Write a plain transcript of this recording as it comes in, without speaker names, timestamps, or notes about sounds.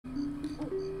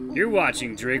You're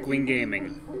watching Drakewing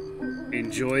Gaming.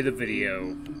 Enjoy the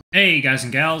video. Hey guys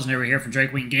and gals, Never here from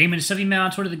Drakewing Gaming. It's Steady Man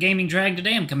on Twitter, the Gaming Drag.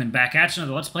 Today I'm coming back at you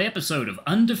another Let's Play episode of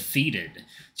Undefeated.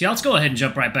 So yeah, let's go ahead and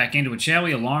jump right back into it, shall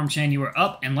we? Alarm chain, you are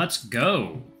up, and let's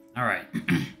go. Alright.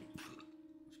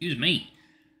 Excuse me.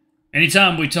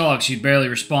 Anytime we talked, she'd barely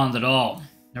respond at all.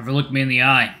 Never looked me in the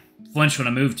eye. Flinched when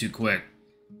I moved too quick.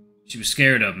 She was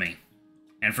scared of me.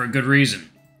 And for a good reason.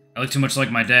 I looked too much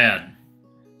like my dad.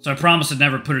 So I promised I'd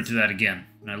never put her through that again,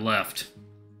 and I left.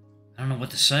 I don't know what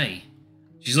to say.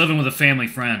 She's living with a family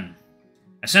friend.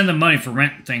 I send them money for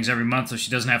rent and things every month so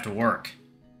she doesn't have to work.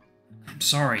 I'm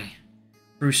sorry.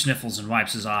 Bruce sniffles and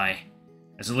wipes his eye.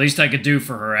 That's the least I could do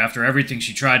for her after everything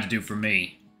she tried to do for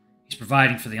me. He's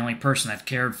providing for the only person I've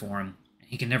cared for him, and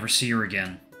he can never see her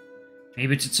again.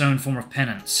 Maybe it's its own form of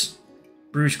penance.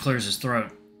 Bruce clears his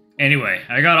throat. Anyway,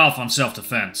 I got off on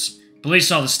self-defense. Police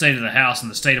saw the state of the house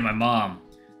and the state of my mom.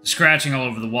 The scratching all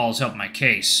over the walls helped my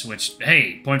case, which,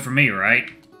 hey, point for me, right?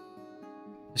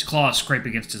 His claws scrape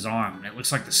against his arm, and it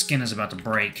looks like the skin is about to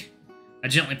break. I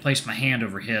gently place my hand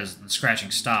over his, and the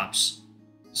scratching stops.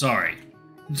 Sorry.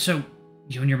 So,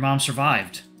 you and your mom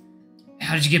survived.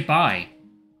 How did you get by?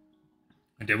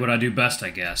 I did what I do best,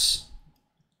 I guess.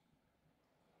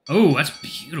 Oh, that's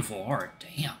beautiful art,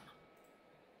 damn.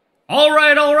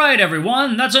 Alright,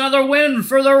 everyone, that's another win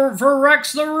for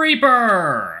Rex the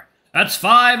Reaper! That's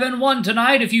 5-1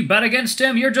 tonight. If you bet against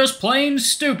him, you're just plain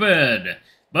stupid.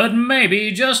 But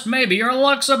maybe, just maybe, your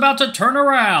luck's about to turn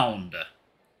around.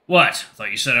 What? I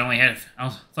thought you said I only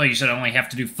have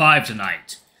to do 5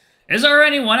 tonight. Is there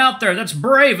anyone out there that's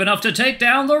brave enough to take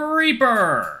down the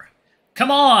Reaper? Come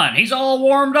on, he's all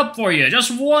warmed up for you.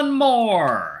 Just one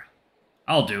more.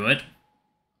 I'll do it.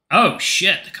 Oh,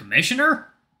 shit, the commissioner?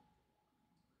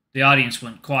 The audience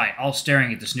went quiet, all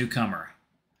staring at this newcomer.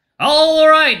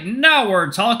 Alright, now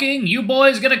we're talking. You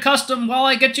boys get accustomed while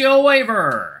I get you a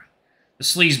waiver. The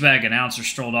sleazebag announcer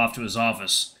strolled off to his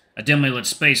office, a dimly lit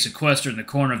space sequestered in the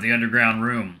corner of the underground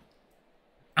room.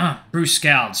 Bruce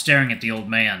scowled, staring at the old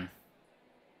man.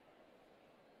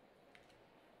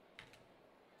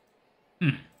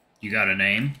 You got a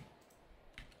name?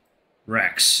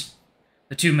 Rex.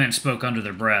 The two men spoke under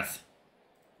their breath.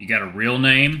 You got a real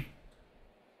name?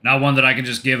 Not one that I can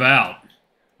just give out.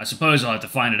 I suppose I'll have to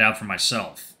find it out for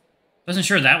myself. Wasn't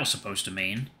sure that was supposed to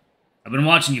mean. I've been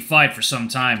watching you fight for some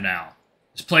time now.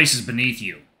 This place is beneath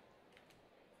you.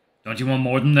 Don't you want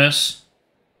more than this?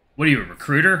 What are you, a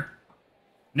recruiter?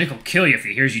 Nick'll kill you if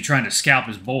he hears you trying to scalp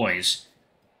his boys.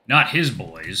 Not his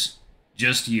boys.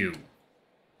 Just you.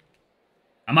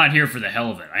 I'm not here for the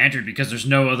hell of it. I entered because there's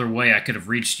no other way I could have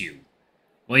reached you.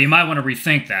 Well, you might want to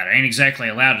rethink that. I ain't exactly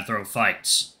allowed to throw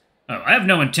fights. Oh, I have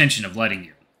no intention of letting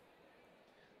you.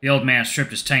 The old man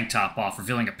stripped his tank top off,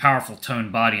 revealing a powerful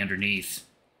toned body underneath.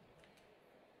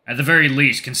 At the very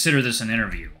least, consider this an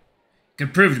interview. It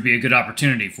could prove to be a good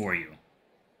opportunity for you.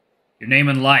 Your name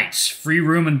and lights, free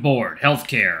room and board, health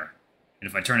care. And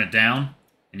if I turn it down,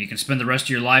 then you can spend the rest of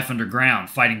your life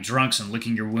underground, fighting drunks and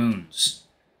licking your wounds.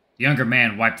 The younger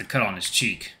man wiped the cut on his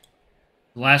cheek.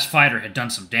 The last fighter had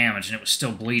done some damage, and it was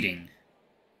still bleeding.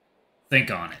 Think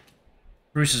on it.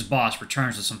 Bruce's boss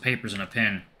returns with some papers and a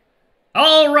pen.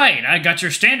 All right, I got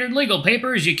your standard legal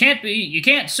papers. You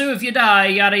can't sue if you die,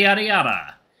 yada yada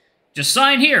yada. Just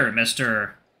sign here,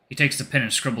 Mr. He takes the pen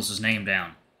and scribbles his name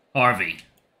down. Harvey.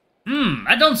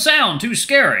 That don't sound too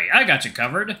scary. I got you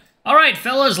covered. All right,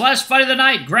 fellas, last fight of the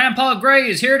night. Grandpa Gray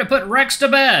is here to put Rex to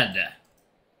bed.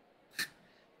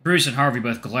 Bruce and Harvey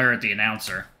both glare at the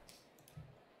announcer.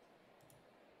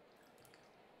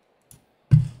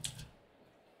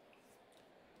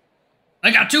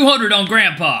 I got 200 on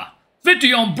Grandpa.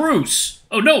 50 on Bruce!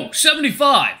 Oh no,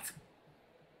 75!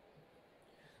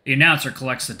 The announcer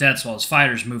collects the debts while his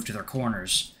fighters move to their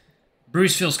corners.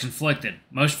 Bruce feels conflicted.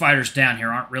 Most fighters down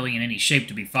here aren't really in any shape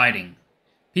to be fighting.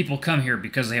 People come here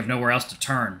because they have nowhere else to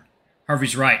turn.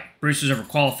 Harvey's right. Bruce is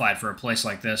overqualified for a place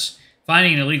like this.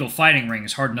 Finding an illegal fighting ring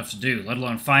is hard enough to do, let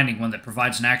alone finding one that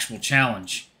provides an actual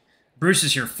challenge. Bruce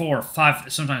is here 4,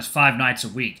 5, sometimes 5 nights a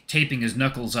week, taping his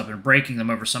knuckles up and breaking them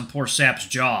over some poor sap's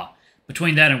jaw.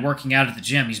 Between that and working out at the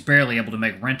gym, he's barely able to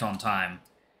make rent on time.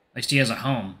 At least he has a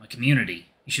home, a community.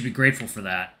 He should be grateful for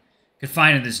that.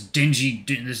 Confined in this dingy,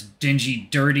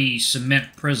 dirty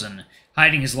cement prison,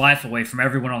 hiding his life away from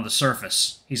everyone on the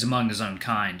surface, he's among his own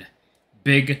kind.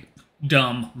 Big,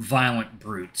 dumb, violent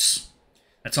brutes.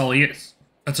 That's all he is.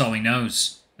 That's all he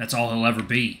knows. That's all he'll ever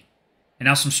be. And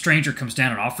now some stranger comes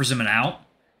down and offers him an out?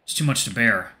 It's too much to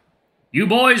bear. You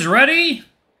boys ready?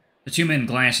 The two men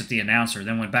glanced at the announcer,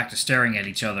 then went back to staring at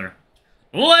each other.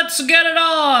 Let's get it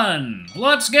on!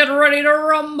 Let's get ready to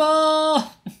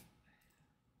rumble!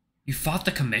 You fought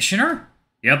the commissioner?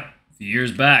 Yep, a few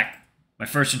years back. My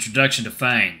first introduction to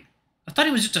Fang. I thought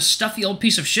he was just a stuffy old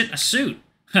piece of shit in a suit.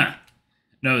 Huh.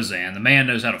 No, Zan, the man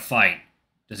knows how to fight.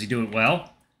 Does he do it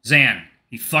well? Zan,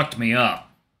 he fucked me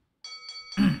up.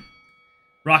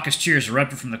 Raucous cheers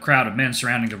erupted from the crowd of men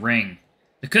surrounding the ring.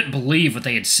 They couldn't believe what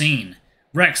they had seen.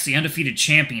 Rex, the undefeated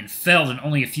champion, fell in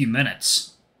only a few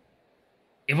minutes.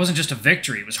 It wasn't just a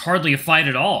victory, it was hardly a fight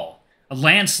at all. A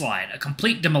landslide, a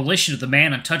complete demolition of the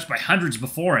man untouched by hundreds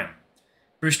before him.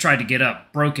 Bruce tried to get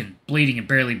up, broken, bleeding, and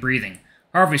barely breathing.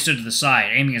 Harvey stood to the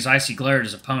side, aiming his icy glare at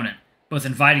his opponent, both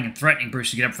inviting and threatening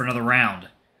Bruce to get up for another round.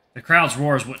 The crowd's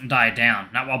roars wouldn't die down,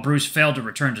 not while Bruce failed to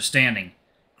return to standing.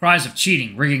 Cries of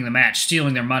cheating, rigging the match,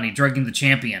 stealing their money, drugging the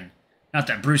champion. Not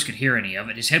that Bruce could hear any of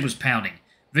it. His head was pounding,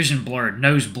 vision blurred,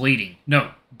 nose bleeding.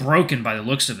 No, broken by the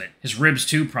looks of it. His ribs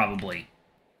too, probably.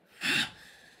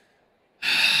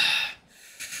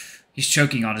 He's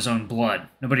choking on his own blood.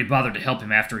 Nobody bothered to help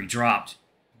him after he dropped.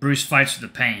 Bruce fights through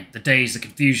the pain, the daze, the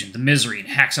confusion, the misery, and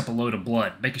hacks up a load of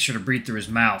blood, making sure to breathe through his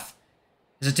mouth.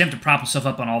 His attempt to prop himself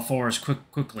up on all fours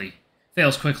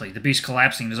fails quickly, the beast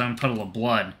collapsing in his own puddle of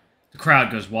blood. The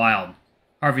crowd goes wild.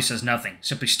 Harvey says nothing,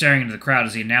 simply staring into the crowd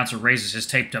as the announcer raises his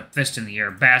taped-up fist in the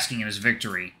air, basking in his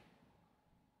victory.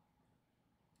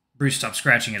 Bruce stopped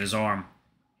scratching at his arm.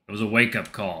 It was a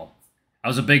wake-up call. I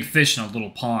was a big fish in a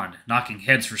little pond, knocking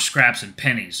heads for scraps and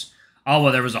pennies, all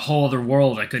while there was a whole other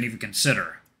world I couldn't even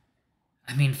consider.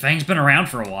 I mean, Fang's been around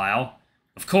for a while.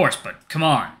 Of course, but come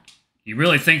on. You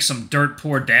really think some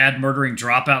dirt-poor dad-murdering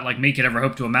dropout like me could ever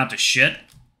hope to amount to shit?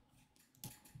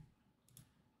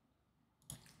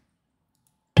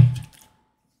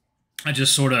 I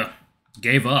just sort of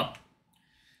gave up.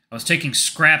 I was taking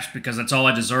scraps because that's all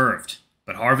I deserved.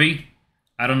 But Harvey?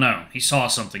 I don't know. He saw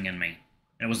something in me.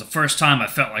 And it was the first time I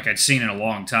felt like I'd seen in a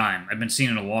long time. I'd been seen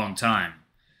in a long time.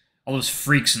 All those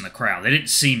freaks in the crowd, they didn't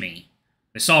see me.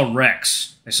 They saw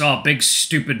Rex. They saw a big,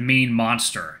 stupid, mean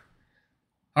monster.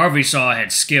 Harvey saw I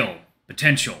had skill,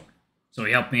 potential, so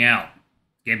he helped me out.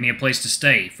 Gave me a place to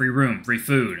stay, free room, free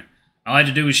food. All I had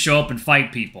to do was show up and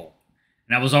fight people.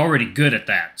 And I was already good at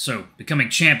that, so becoming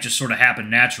champ just sort of happened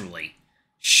naturally.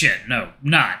 Shit, no,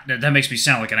 not. That makes me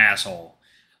sound like an asshole.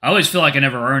 I always feel like I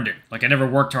never earned it, like I never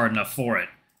worked hard enough for it.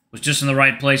 Was just in the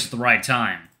right place at the right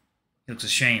time. He looks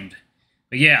ashamed.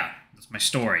 But yeah, that's my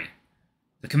story.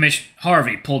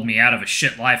 Harvey pulled me out of a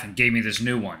shit life and gave me this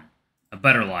new one. A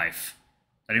better life.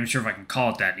 Not even sure if I can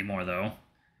call it that anymore, though.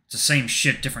 It's the same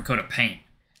shit, different coat of paint.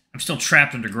 I'm still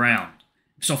trapped underground.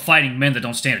 I'm still fighting men that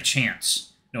don't stand a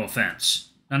chance. No offense.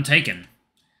 None taken.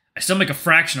 I still make a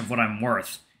fraction of what I'm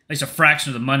worth. At least a fraction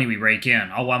of the money we rake in,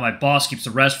 all while my boss keeps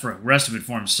the rest of it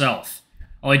for himself.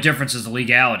 Only difference is the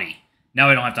legality. Now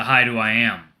I don't have to hide who I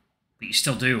am. But you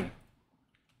still do.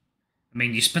 I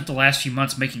mean, you spent the last few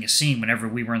months making a scene whenever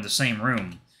we were in the same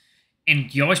room.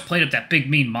 And you always played up that big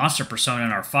mean monster persona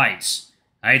in our fights.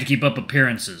 I had to keep up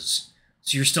appearances.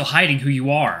 So you're still hiding who you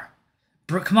are.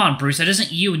 Come on, Bruce, that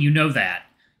isn't you and you know that.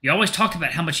 You always talk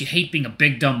about how much you hate being a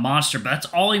big dumb monster, but that's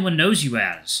all anyone knows you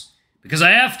as. Because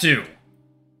I have to.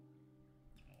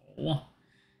 Oh.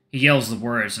 He yells the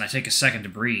words, and I take a second to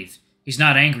breathe. He's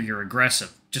not angry or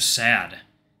aggressive, just sad.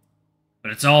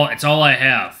 But it's all I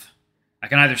have. I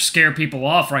can either scare people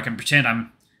off, or I can pretend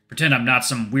I'm not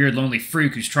some weird lonely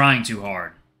freak who's trying too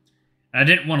hard. And I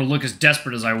didn't want to look as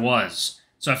desperate as I was,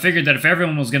 so I figured that if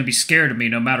everyone was going to be scared of me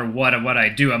no matter what I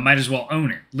do, I might as well own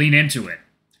it, lean into it.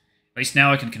 At least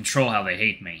now I can control how they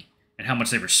hate me, and how much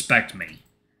they respect me.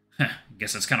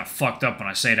 Guess that's kind of fucked up when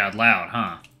I say it out loud,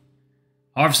 huh?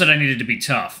 Harv said I needed to be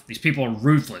tough. These people are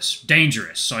ruthless,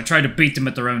 dangerous, so I tried to beat them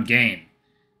at their own game.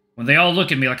 When they all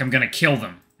look at me like I'm gonna kill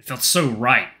them, it felt so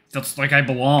right. It felt like I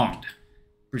belonged.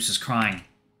 Bruce is crying.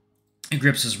 He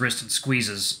grips his wrist and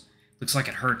squeezes. Looks like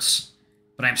it hurts.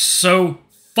 But I'm so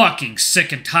fucking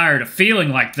sick and tired of feeling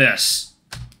like this.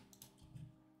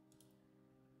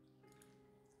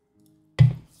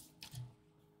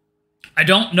 I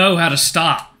don't know how to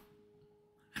stop.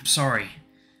 I'm sorry.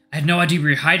 I had no idea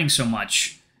we were hiding so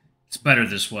much. It's better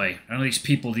this way. None of these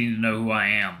people need to know who I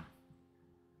am.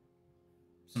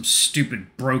 Some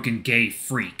stupid, broken, gay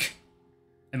freak.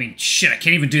 I mean, shit, I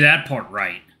can't even do that part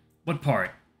right. What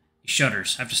part? He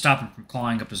shudders. I have to stop him from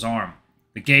clawing up his arm.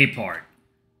 The gay part.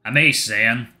 I'm Ace,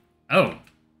 Zan. Oh.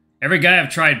 Every guy I've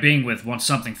tried being with wants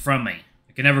something from me.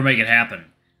 I can never make it happen.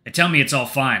 They tell me it's all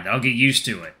fine, that I'll get used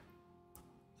to it.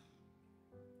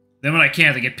 Then when I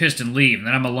can't, they get pissed and leave, and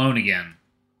then I'm alone again.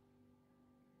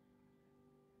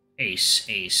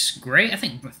 Ace. Gray? I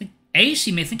think Ace?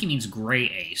 I think he means gray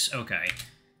ace. Okay.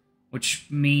 Which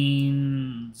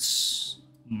means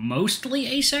mostly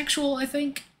asexual, I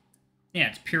think? Yeah,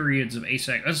 it's periods of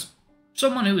asex. As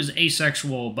someone who is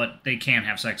asexual, but they can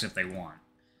have sex if they want.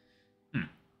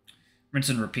 Rinse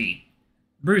and repeat.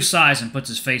 Bruce sighs and puts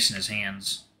his face in his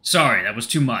hands. Sorry, that was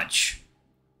too much.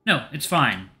 No, it's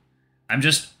fine. I'm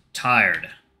just tired.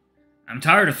 I'm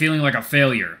tired of feeling like a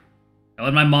failure. I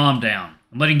let my mom down.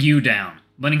 I'm letting you down.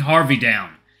 I'm letting Harvey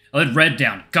down. I let Red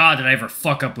down. God, did I ever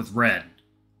fuck up with Red.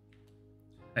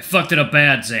 I fucked it up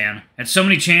bad, Zan. Had so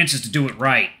many chances to do it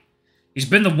right. He's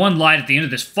been the one light at the end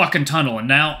of this fucking tunnel, and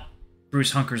now...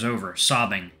 Bruce hunkers over,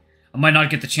 sobbing. I might not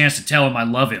get the chance to tell him I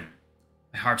love him.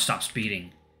 My heart stops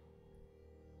beating.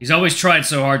 He's always tried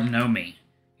so hard to know me.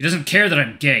 He doesn't care that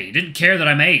I'm gay. He didn't care that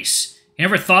I'm ace. He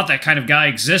never thought that kind of guy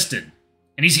existed.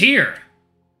 And he's here.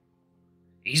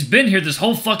 He's been here this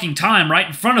whole fucking time right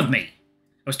in front of me.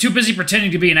 I was too busy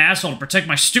pretending to be an asshole to protect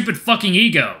my stupid fucking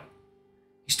ego.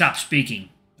 He stops speaking.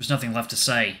 There's nothing left to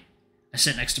say. I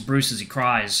sit next to Bruce as he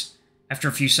cries. After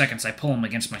a few seconds, I pull him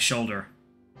against my shoulder.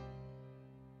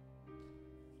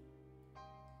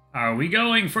 Are we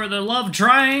going for the love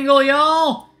triangle,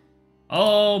 y'all?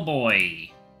 Oh,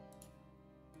 boy.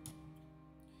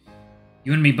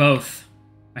 You and me both.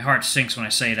 My heart sinks when I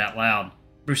say it out loud.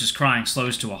 Bruce's crying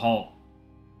slows to a halt.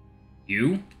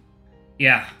 You?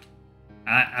 Yeah.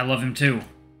 I love him too.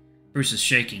 Bruce is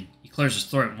shaking. He clears his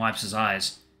throat and wipes his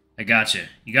eyes. I gotcha.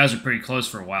 You guys are pretty close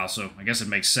for a while, so I guess it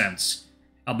makes sense.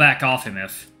 I'll back off him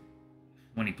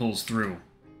when he pulls through.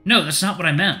 No, that's not what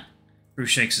I meant. Bruce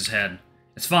shakes his head.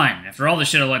 It's fine. After all the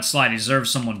shit I let slide, he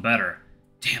deserves someone better.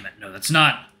 Damn it, no, that's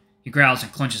not... He growls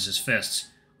and clenches his fists.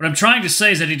 What I'm trying to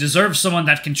say is that he deserves someone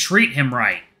that can treat him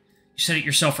right. You said it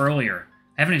yourself earlier.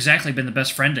 I haven't exactly been the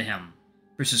best friend to him.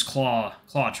 Bruce's claw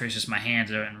traces my hand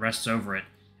and rests over it.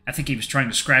 I think he was trying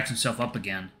to scratch himself up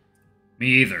again. Me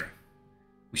either.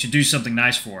 We should do something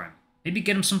nice for him. Maybe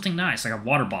get him something nice, like a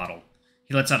water bottle.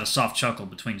 He lets out a soft chuckle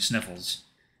between sniffles.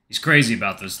 He's crazy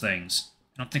about those things.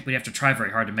 I don't think we'd have to try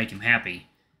very hard to make him happy.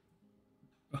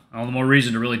 All the more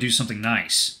reason to really do something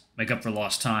nice. Make up for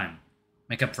lost time.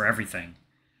 Make up for everything.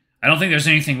 I don't think there's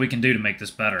anything we can do to make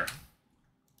this better.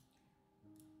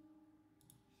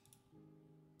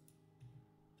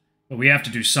 But we have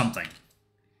to do something.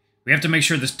 We have to make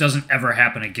sure this doesn't ever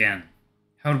happen again.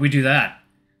 How would we do that?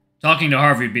 Talking to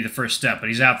Harvey would be the first step, but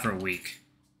he's out for a week.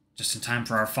 Just in time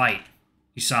for our fight.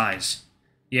 He sighs.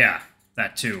 Yeah,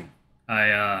 that too.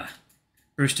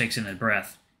 Bruce takes in a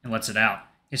breath and lets it out.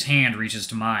 His hand reaches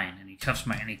to mine, and he cuffs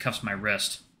my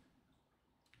wrist.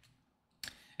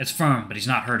 It's firm, but he's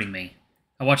not hurting me.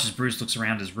 I watch as Bruce looks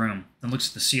around his room, then looks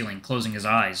at the ceiling, closing his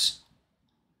eyes.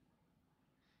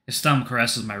 His thumb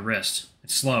caresses my wrist.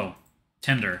 It's slow,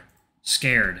 tender,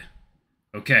 scared.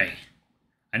 Okay,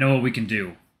 I know what we can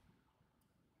do.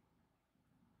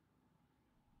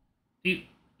 You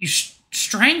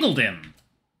strangled him.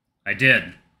 I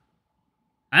did.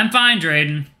 I'm fine,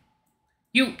 Drayden.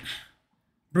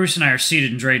 Bruce and I are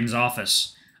seated in Drayden's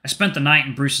office. I spent the night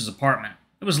in Bruce's apartment.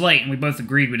 It was late, and we both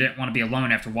agreed we didn't want to be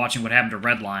alone after watching what happened to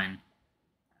Redline.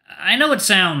 I know it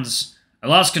sounds... I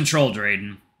lost control,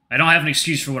 Drayden. I don't have an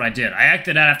excuse for what I did. I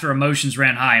acted out after emotions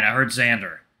ran high, and I hurt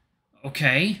Zander.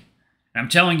 Okay. And I'm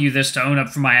telling you this to own up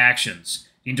for my actions.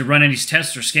 You need to run any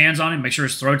tests or scans on him, make sure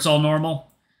his throat's all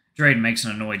normal? Drayden makes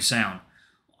an annoyed sound.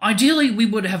 Ideally, we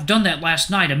would have done that last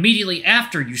night, immediately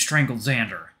after you strangled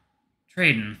Zander.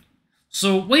 Drayden...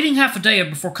 So, waiting half a day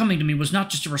before coming to me was not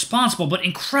just irresponsible, but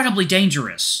incredibly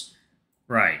dangerous.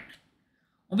 Right.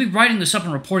 I'll be writing this up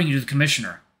and reporting you to the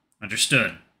Commissioner.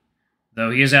 Understood. Though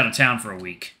he is out of town for a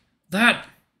week. That...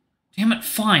 Damn it,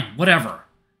 fine, whatever. Are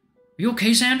you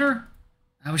okay, Zander?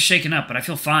 I was shaken up, but I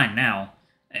feel fine now.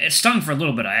 It stung for a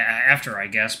little bit after, I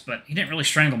guess, but he didn't really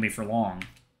strangle me for long.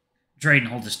 Drayden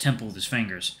holds his temple with his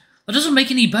fingers. That doesn't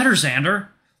make it any better, Zander.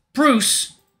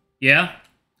 Bruce! Yeah?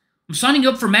 I'm signing you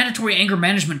up for mandatory anger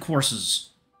management courses.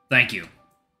 Thank you.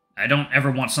 I don't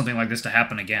ever want something like this to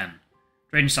happen again.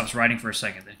 Drayden stops writing for a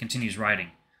second, then continues writing.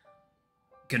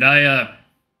 Could I,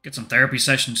 get some therapy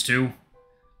sessions, too?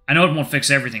 I know it won't fix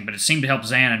everything, but it seemed to help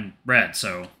Zan and Red,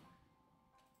 so...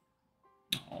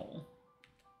 Oh.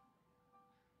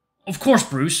 Of course,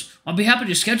 Bruce. I'll be happy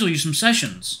to schedule you some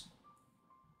sessions.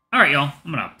 Alright, y'all.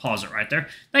 I'm going to pause it right there.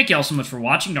 Thank y'all so much for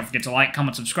watching. Don't forget to like,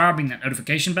 comment, subscribe, ring that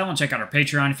notification bell, and check out our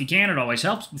Patreon if you can. It always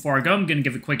helps. Before I go, I'm going to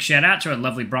give a quick shout-out to our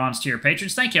lovely bronze tier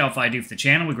patrons. Thank y'all if I do for the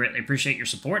channel. We greatly appreciate your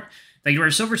support. Thank you to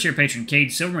our silver tier patron,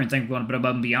 Cade Silver, and thank you for going a bit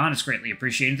above and beyond. It's greatly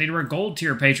appreciated. Thank you to our gold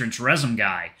tier patron, Teresm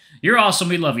Guy. You're awesome.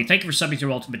 We love you. Thank you for subbing to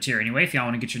our ultimate tier. Anyway, if y'all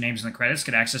want to get your names in the credits,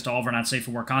 get access to all of our not safe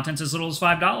for work contents as little as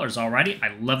 $5. Alrighty,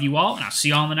 I love you all, and I'll see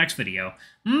y'all in the next video.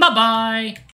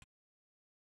 Bye-bye!